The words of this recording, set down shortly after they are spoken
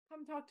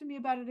come talk to me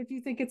about it if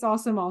you think it's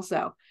awesome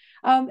also.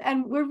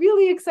 And we're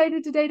really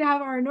excited today to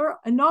have our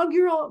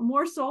inaugural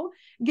Morsel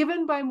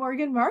given by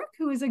Morgan Mark,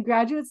 who is a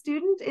graduate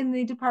student in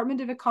the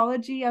Department of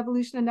Ecology,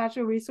 Evolution, and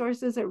Natural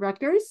Resources at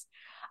Rutgers.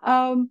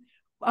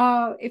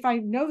 If I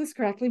know this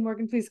correctly,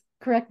 Morgan, please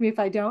correct me if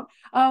I don't.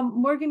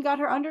 Morgan got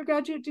her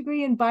undergraduate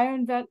degree in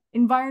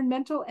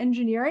environmental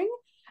engineering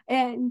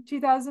in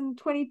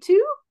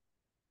 2022.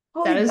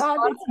 That Holy is God,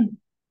 awesome.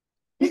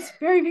 it's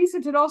very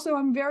recent, and also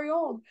I'm very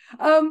old.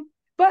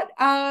 But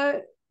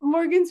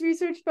Morgan's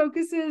research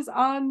focuses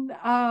on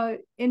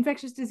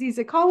infectious disease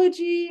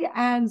ecology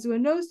and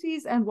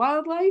zoonoses and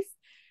wildlife.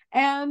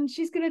 And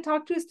she's going to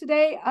talk to us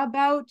today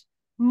about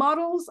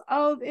models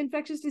of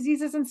infectious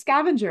diseases and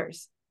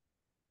scavengers.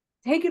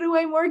 Take it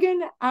away,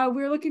 Morgan.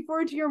 We're looking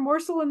forward to your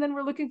morsel, and then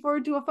we're looking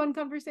forward to a fun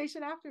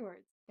conversation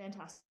afterwards.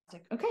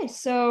 Fantastic. Okay,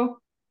 so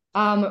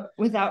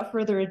without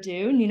further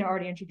ado, Nina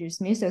already introduced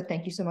me, so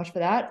thank you so much for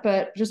that.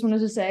 But just wanted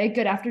to say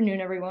good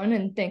afternoon, everyone,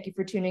 and thank you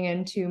for tuning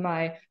in to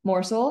my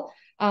morsel.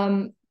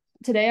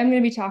 Today, I'm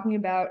going to be talking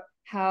about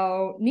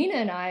how Nina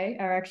and I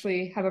are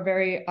actually have a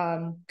very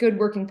good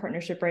working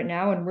partnership right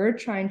now, and we're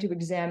trying to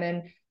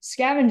examine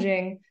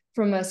scavenging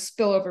from a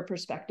spillover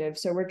perspective.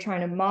 So we're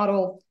trying to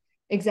model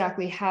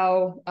exactly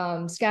how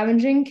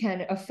scavenging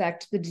can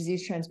affect the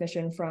disease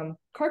transmission from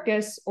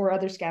carcass or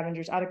other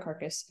scavengers out of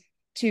carcass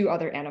to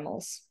other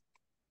animals.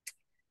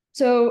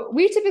 So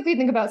we typically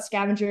think about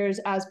scavengers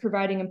as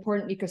providing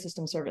important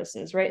ecosystem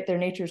services, right? They're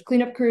nature's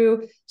cleanup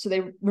crew, so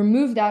they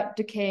remove that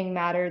decaying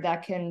matter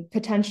that can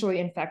potentially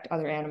infect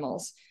other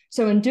animals.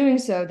 So in doing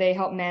so, they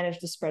help manage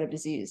the spread of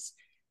disease.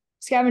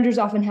 Scavengers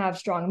often have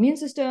strong immune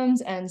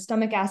systems and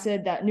stomach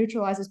acid that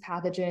neutralizes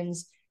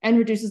pathogens and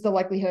reduces the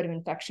likelihood of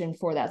infection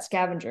for that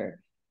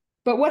scavenger.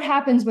 But what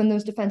happens when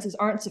those defenses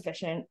aren't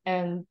sufficient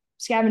and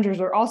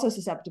scavengers are also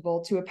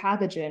susceptible to a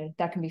pathogen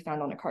that can be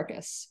found on a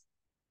carcass?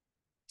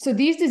 So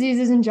these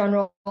diseases in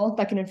general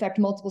that can infect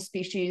multiple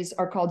species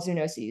are called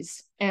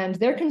zoonoses, and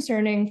they're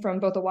concerning from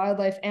both a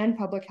wildlife and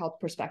public health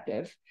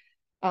perspective.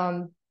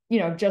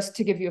 Just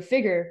to give you a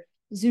figure,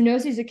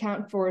 zoonoses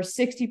account for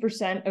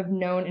 60% of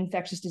known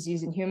infectious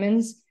disease in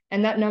humans,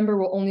 and that number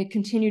will only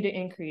continue to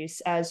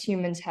increase as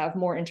humans have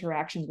more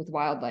interactions with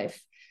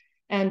wildlife.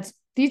 And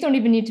these don't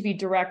even need to be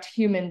direct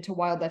human to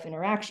wildlife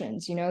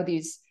interactions.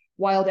 These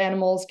wild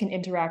animals can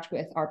interact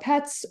with our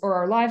pets or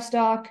our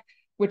livestock,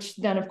 which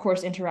then, of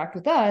course, interact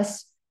with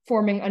us,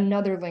 forming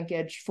another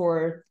linkage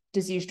for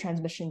disease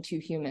transmission to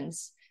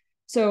humans.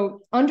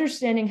 So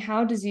understanding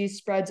how disease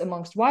spreads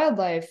amongst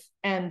wildlife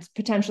and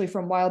potentially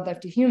from wildlife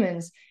to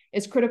humans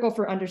is critical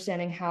for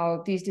understanding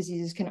how these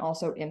diseases can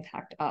also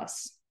impact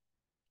us.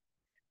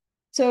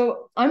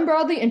 So I'm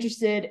broadly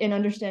interested in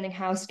understanding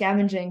how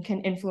scavenging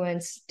can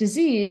influence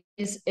disease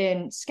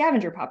in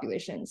scavenger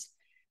populations.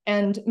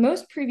 And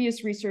most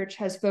previous research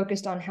has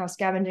focused on how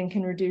scavenging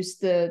can reduce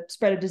the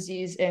spread of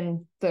disease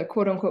in the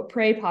quote unquote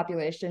prey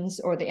populations,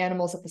 or the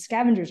animals that the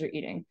scavengers are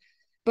eating.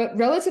 But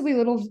relatively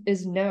little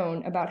is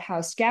known about how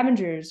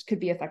scavengers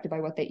could be affected by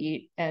what they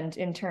eat, and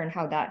in turn,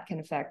 how that can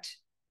affect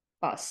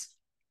us.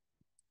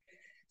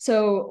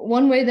 So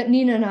one way that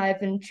Nina and I have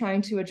been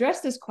trying to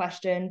address this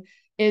question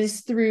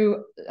is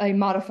through a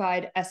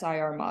modified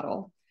SIR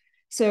model.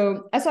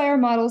 So SIR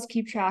models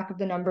keep track of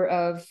the number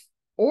of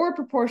or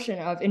proportion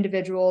of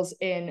individuals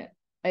in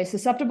a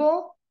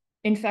susceptible,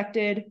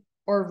 infected,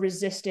 or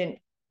resistant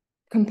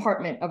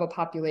compartment of a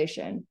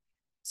population.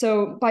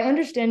 So by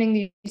understanding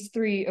these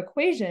three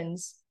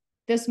equations,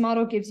 this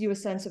model gives you a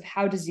sense of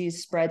how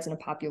disease spreads in a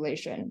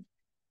population.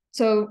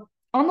 So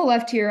on the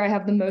left here, I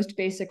have the most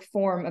basic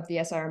form of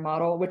the SIR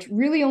model, which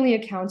really only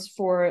accounts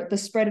for the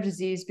spread of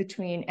disease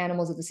between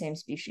animals of the same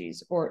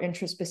species, or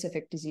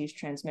intraspecific disease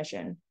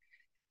transmission.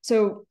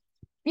 So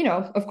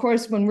of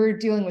course, when we're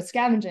dealing with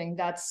scavenging,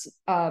 that's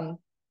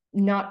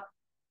not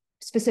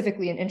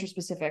specifically an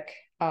intraspecific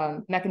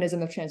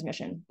mechanism of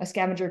transmission. A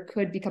scavenger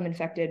could become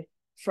infected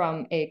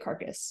from a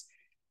carcass.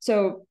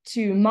 So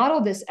to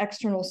model this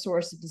external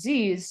source of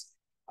disease,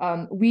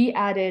 we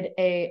added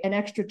an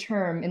extra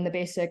term in the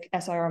basic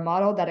SIR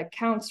model that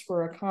accounts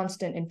for a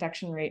constant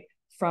infection rate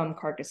from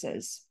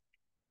carcasses.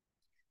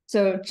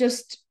 So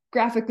just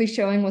graphically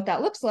showing what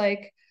that looks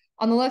like,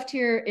 on the left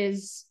here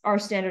is our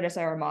standard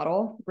SIR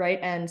model, right?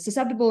 And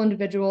susceptible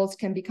individuals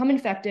can become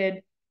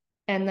infected,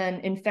 and then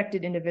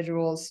infected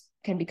individuals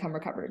can become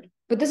recovered.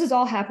 But this is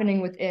all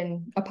happening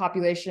within a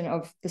population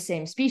of the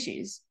same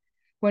species.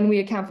 When we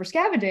account for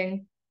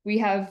scavenging, we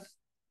have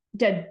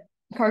dead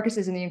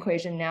carcasses in the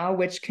equation now,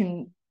 which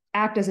can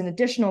act as an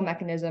additional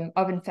mechanism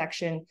of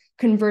infection,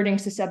 converting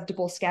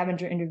susceptible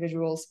scavenger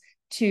individuals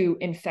to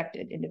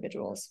infected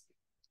individuals.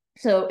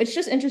 So it's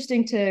just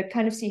interesting to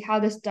kind of see how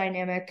this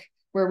dynamic,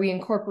 where we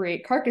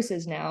incorporate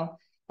carcasses now,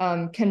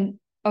 can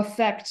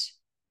affect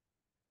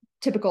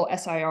typical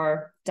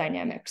SIR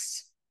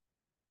dynamics.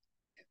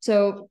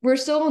 So we're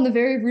still in the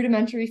very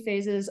rudimentary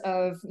phases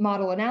of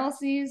model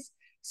analyses.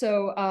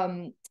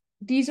 So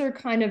these are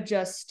kind of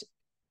just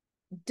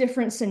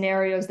different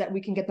scenarios that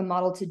we can get the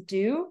model to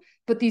do,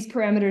 but these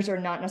parameters are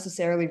not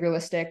necessarily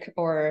realistic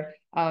or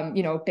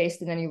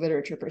based in any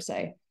literature per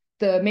se.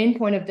 The main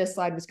point of this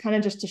slide was kind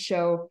of just to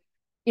show,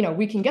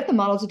 we can get the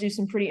model to do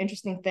some pretty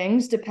interesting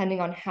things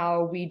depending on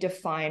how we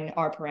define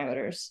our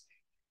parameters.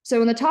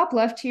 So in the top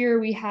left here,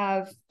 we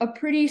have a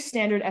pretty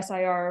standard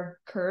SIR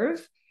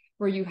curve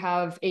where you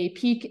have a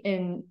peak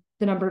in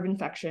the number of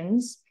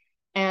infections.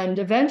 And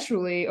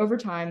eventually, over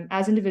time,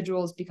 as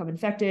individuals become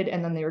infected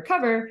and then they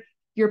recover,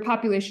 your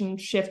population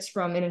shifts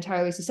from an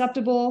entirely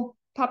susceptible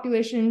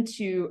population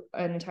to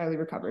an entirely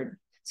recovered.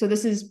 So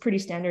this is pretty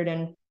standard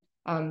and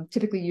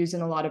typically used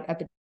in a lot of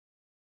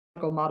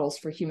epidemiological models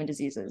for human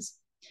diseases.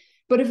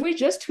 But if we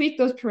just tweak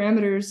those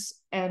parameters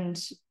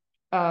and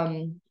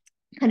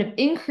kind of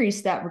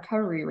increase that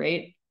recovery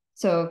rate,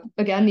 so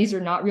again, these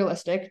are not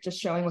realistic, just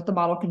showing what the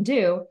model can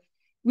do,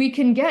 we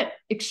can get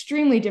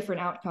extremely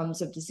different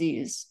outcomes of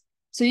disease.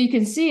 So you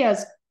can see,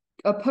 as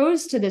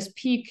opposed to this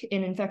peak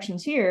in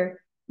infections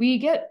here, we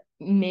get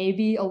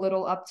maybe a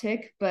little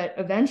uptick, but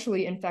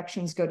eventually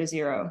infections go to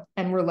zero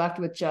and we're left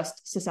with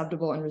just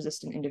susceptible and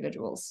resistant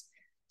individuals.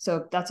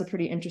 So that's a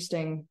pretty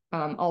interesting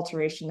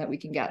alteration that we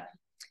can get.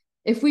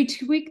 If we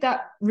tweak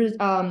that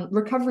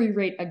recovery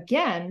rate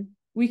again,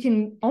 we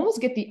can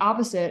almost get the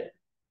opposite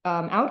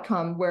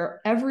outcome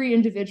where every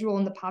individual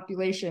in the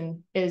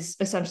population is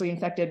essentially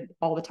infected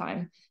all the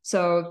time.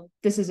 So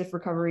this is if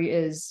recovery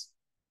is,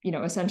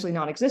 essentially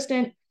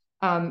non-existent.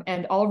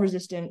 And all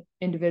resistant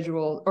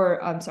individuals,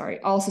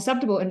 all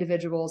susceptible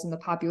individuals in the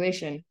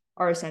population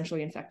are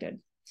essentially infected.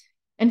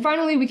 And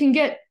finally, we can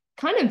get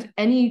kind of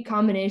any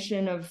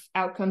combination of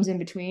outcomes in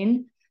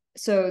between.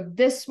 So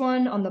this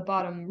one on the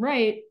bottom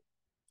right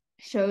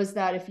shows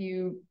that if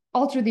you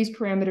alter these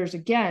parameters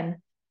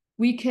again,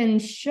 we can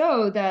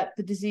show that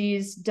the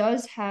disease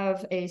does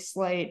have a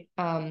slight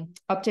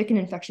uptick in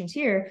infections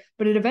here,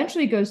 but it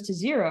eventually goes to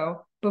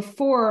zero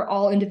before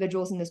all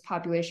individuals in this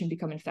population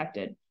become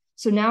infected.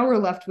 So now we're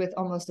left with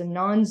almost a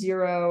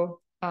non-zero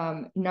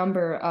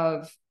number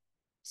of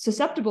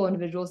susceptible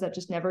individuals that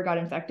just never got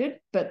infected,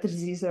 but the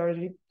disease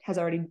has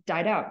already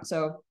died out.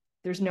 So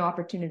there's no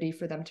opportunity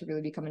for them to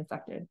really become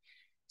infected.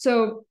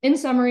 So in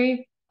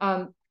summary,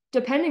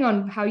 depending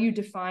on how you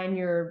define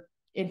your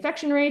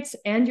infection rates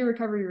and your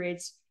recovery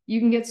rates, you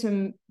can get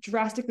some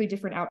drastically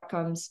different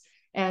outcomes.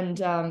 And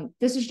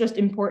this is just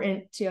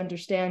important to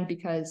understand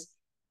because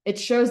it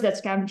shows that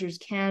scavengers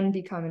can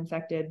become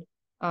infected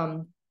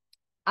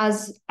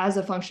as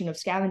a function of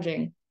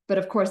scavenging. But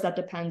of course, that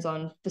depends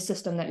on the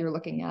system that you're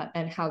looking at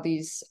and how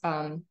these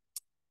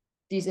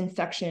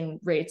infection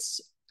rates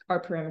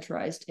are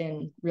parameterized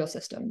in real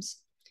systems.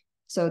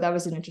 So that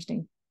was an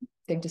interesting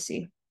thing to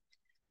see.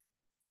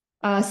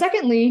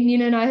 Secondly,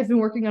 Nina and I have been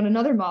working on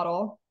another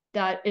model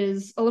that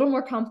is a little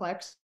more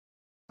complex.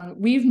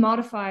 We've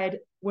modified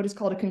what is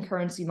called a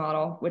concurrency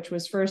model, which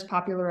was first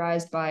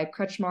popularized by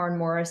Kretschmar and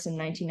Morris in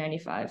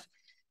 1995.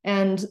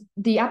 And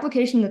the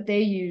application that they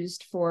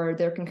used for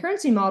their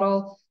concurrency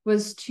model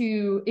was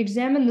to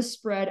examine the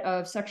spread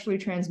of sexually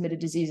transmitted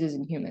diseases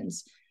in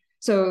humans.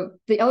 So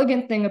the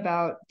elegant thing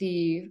about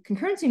the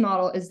concurrency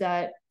model is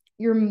that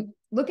you're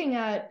looking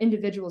at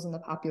individuals in the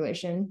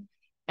population,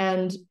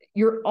 and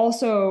you're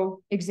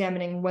also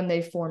examining when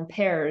they form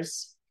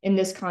pairs, in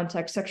this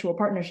context, sexual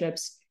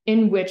partnerships,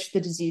 in which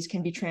the disease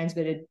can be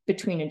transmitted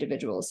between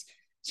individuals.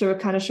 So it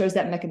kind of shows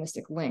that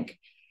mechanistic link.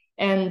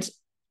 And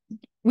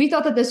we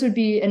thought that this would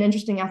be an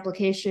interesting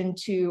application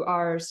to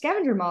our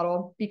scavenger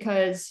model,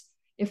 because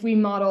if we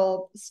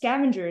model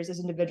scavengers as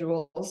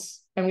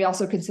individuals, and we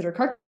also consider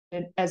carcasses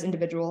as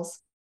individuals,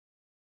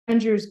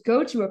 scavengers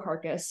go to a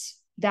carcass,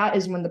 that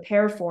is when the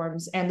pair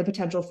forms and the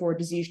potential for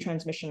disease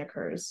transmission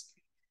occurs.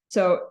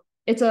 So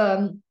it's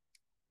a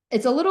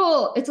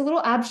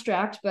little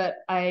abstract, but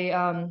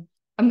I'm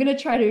going to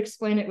try to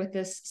explain it with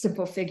this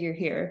simple figure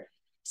here.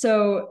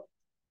 So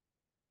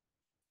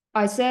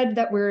I said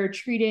that we're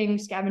treating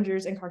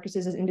scavengers and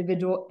carcasses as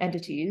individual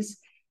entities.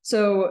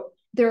 So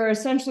there are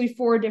essentially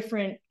 4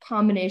 different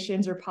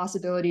combinations or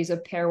possibilities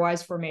of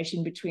pairwise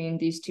formation between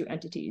these 2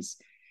 entities.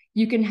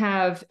 You can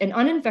have an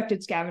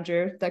uninfected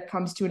scavenger that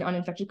comes to an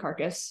uninfected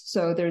carcass.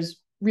 So there's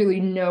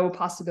really no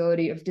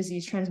possibility of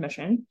disease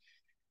transmission.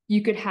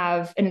 You could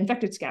have an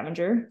infected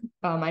scavenger.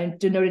 I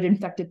denoted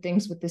infected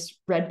things with this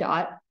red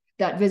dot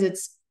that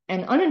visits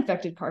an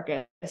uninfected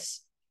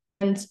carcass.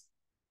 And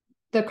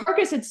the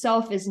carcass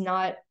itself is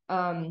not,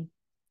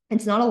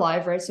 it's not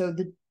alive, right? So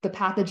the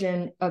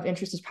pathogen of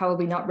interest is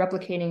probably not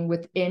replicating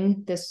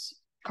within this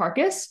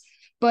carcass.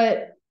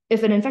 But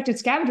if an infected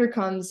scavenger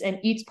comes and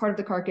eats part of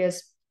the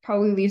carcass,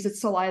 probably leaves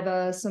its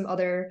saliva, some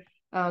other,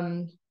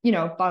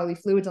 bodily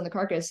fluids on the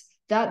carcass,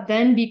 that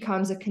then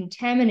becomes a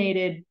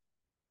contaminated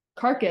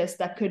carcass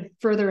that could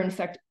further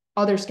infect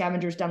other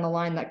scavengers down the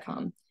line that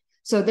come.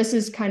 So this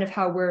is kind of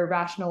how we're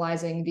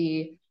rationalizing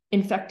the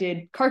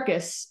infected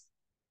carcass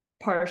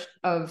part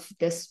of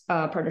this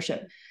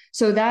partnership.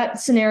 So that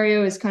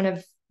scenario is kind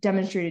of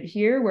demonstrated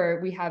here, where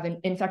we have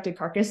an infected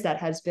carcass that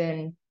has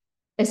been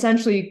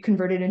essentially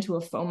converted into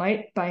a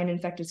fomite by an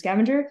infected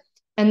scavenger.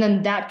 And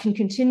then that can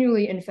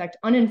continually infect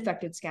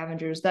uninfected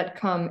scavengers that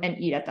come and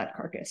eat at that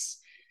carcass.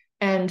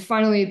 And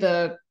finally,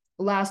 the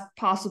last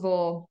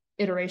possible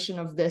iteration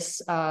of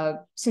this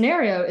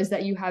scenario is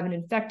that you have an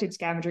infected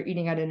scavenger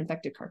eating at an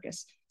infected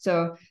carcass.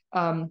 So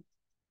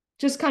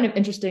just kind of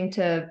interesting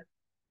to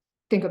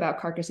think about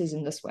carcasses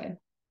in this way.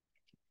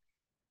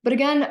 But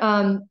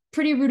again,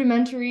 pretty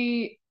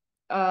rudimentary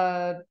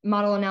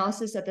model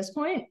analysis at this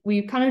point.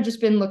 We've kind of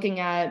just been looking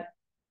at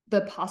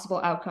the possible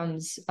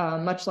outcomes,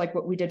 much like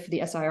what we did for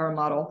the SIR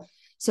model.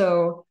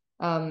 So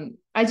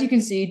as you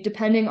can see,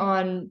 depending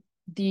on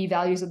the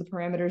values of the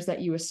parameters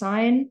that you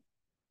assign,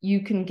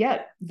 you can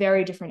get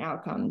very different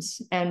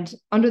outcomes. And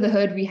under the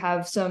hood, we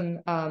have some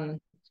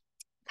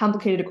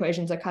complicated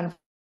equations that kind of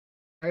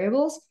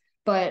variables,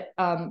 but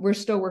we're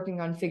still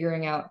working on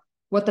figuring out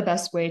what the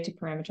best way to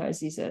parameterize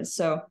these is.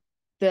 So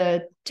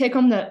the take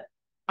home that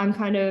I'm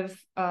kind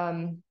of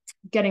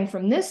getting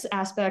from this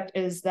aspect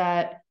is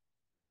that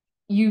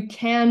you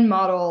can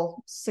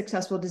model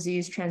successful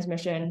disease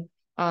transmission.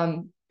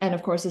 And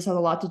of course, this has a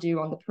lot to do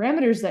on the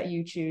parameters that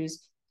you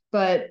choose,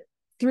 but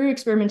through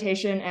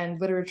experimentation and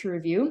literature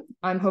review,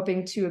 I'm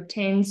hoping to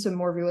obtain some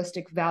more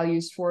realistic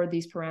values for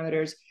these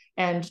parameters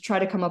and try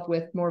to come up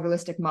with more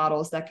realistic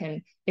models that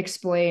can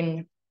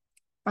explain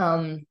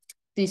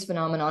these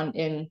phenomenon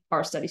in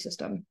our study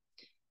system.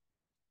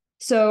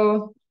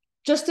 So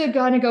just to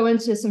kind of go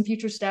into some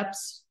future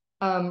steps,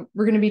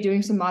 we're going to be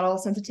doing some model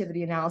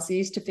sensitivity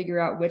analyses to figure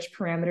out which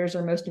parameters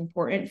are most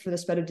important for the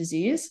spread of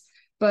disease.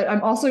 But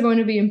I'm also going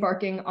to be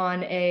embarking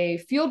on a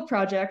field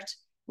project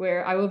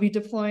where I will be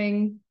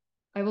deploying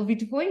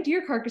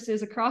deer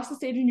carcasses across the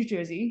state of New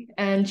Jersey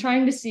and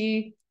trying to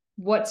see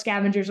what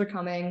scavengers are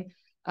coming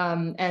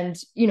and,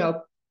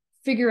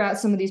 figure out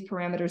some of these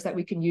parameters that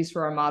we can use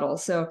for our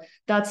models. So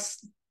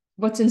that's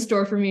what's in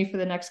store for me for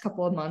the next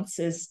couple of months,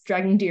 is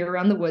dragging deer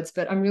around the woods.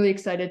 But I'm really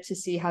excited to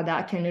see how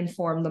that can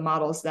inform the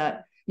models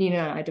that Nina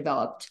and I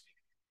developed.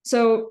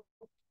 So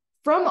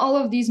from all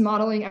of these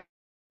modeling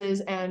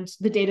exercises and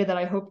the data that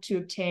I hope to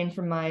obtain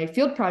from my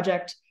field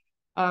project,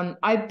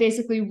 I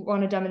basically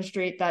want to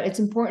demonstrate that it's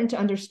important to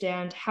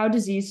understand how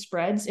disease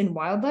spreads in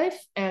wildlife,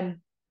 and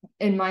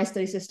in my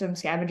study system,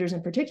 scavengers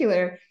in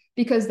particular,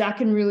 because that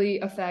can really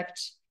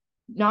affect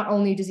not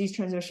only disease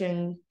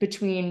transmission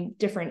between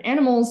different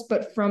animals,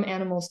 but from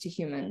animals to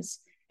humans.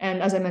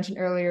 And as I mentioned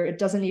earlier, it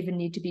doesn't even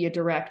need to be a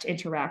direct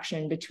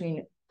interaction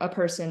between a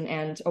person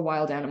and a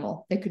wild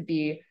animal. It could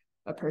be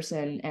a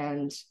person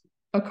and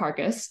a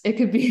carcass. It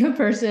could be a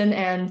person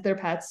and their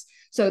pets.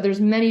 So there's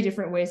many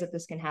different ways that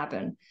this can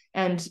happen.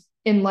 And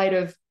in light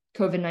of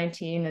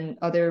COVID-19 and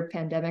other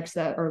pandemics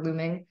that are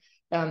looming,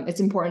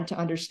 it's important to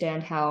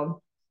understand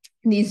how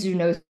these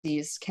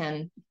zoonoses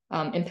can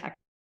impact.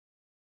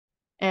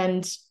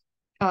 And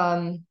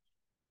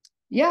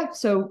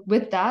so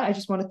with that, I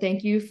just want to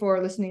thank you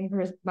for listening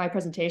to my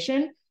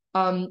presentation.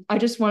 I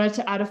just wanted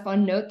to add a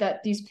fun note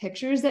that these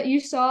pictures that you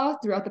saw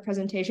throughout the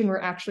presentation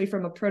were actually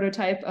from a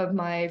prototype of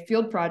my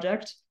field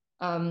project.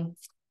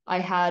 I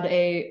had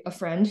a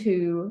friend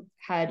who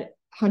had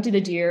hunted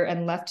a deer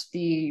and left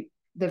the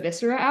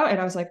viscera out,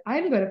 and I was like,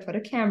 I'm going to put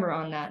a camera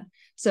on that.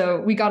 So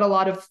we got a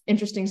lot of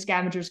interesting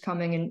scavengers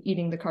coming and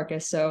eating the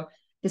carcass. So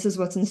this is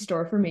what's in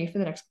store for me for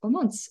the next couple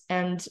of months.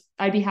 And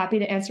I'd be happy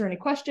to answer any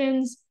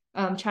questions,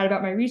 chat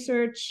about my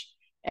research,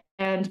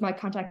 and my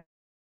contact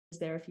is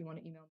there if you want to email me.